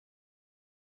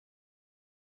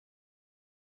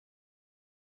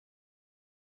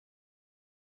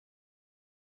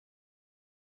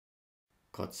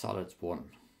cut solids 1.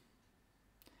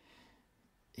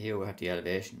 Here we have the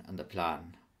elevation and the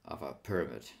plan of a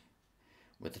pyramid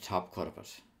with the top cut of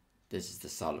it. This is the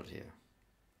solid here.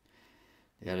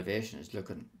 The elevation is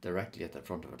looking directly at the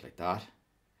front of it like that,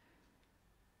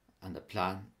 and the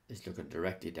plan is looking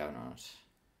directly down on it.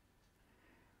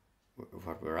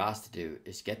 What we're asked to do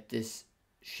is get this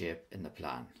shape in the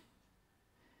plan.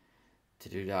 To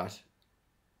do that,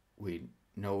 we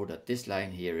know that this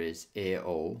line here is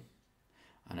AO,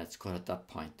 and it's cut at that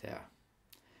point there.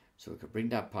 So we could bring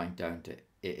that point down to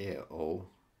AO,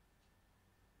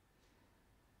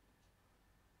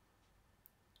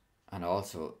 and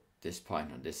also this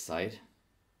point on this side,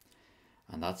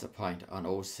 and that's a point on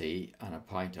OC and a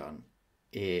point on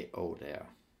AO there.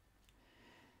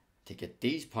 To get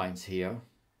these points here,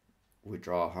 we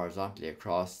draw horizontally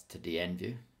across to the end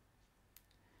view,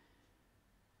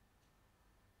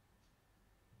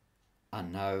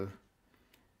 and now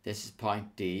this is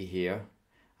point D here,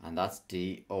 and that's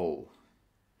DO.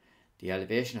 The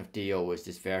elevation of DO is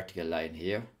this vertical line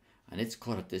here, and it's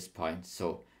cut at this point,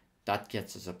 so that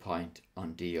gets us a point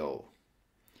on DO.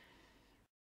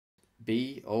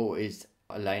 BO is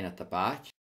a line at the back,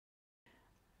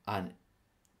 and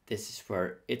this is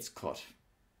where it's cut,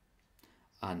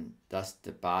 and that's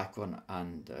the back one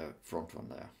and the front one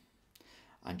there.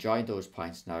 And join those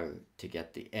points now to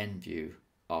get the end view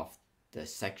of the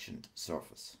sectioned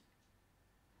surface.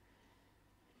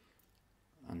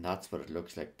 And that's what it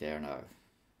looks like there now.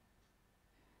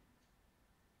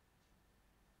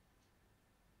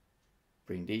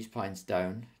 Bring these points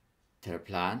down to the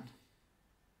plan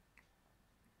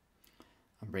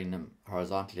and bring them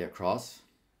horizontally across,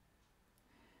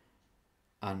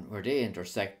 and where they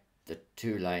intersect the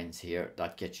two lines here,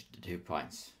 that gets you the 2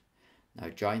 points. Now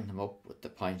join them up with the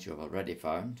points you have already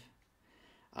found,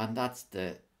 and that's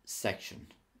the section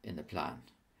in the plan.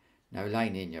 Now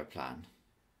line in your plan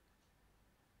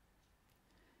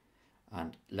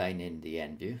and line in the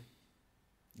end view.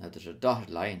 Now there's a dotted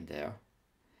line there,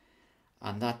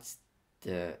 and that's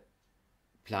the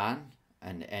plan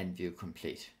and end view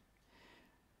complete.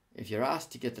 If you're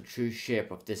asked to get the true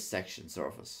shape of this section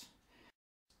surface,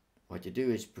 what you do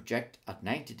is project at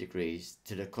 90 degrees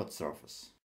to the cut surface.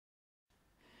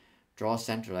 Draw a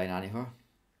centre line anywhere,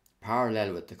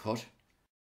 parallel with the cut.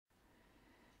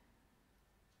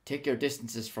 Take your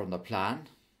distances from the plan,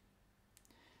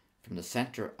 from the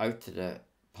centre out to the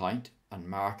point, and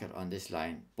mark it on this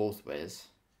line both ways,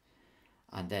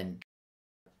 and then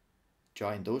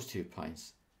join those 2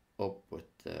 points up with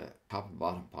the top and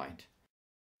bottom point,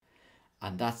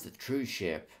 and that's the true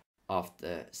shape of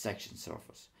the section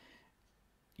surface.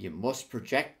 You must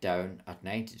project down at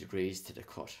 90 degrees to the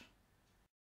cut,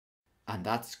 and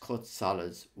that's cut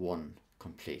solids 1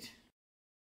 complete.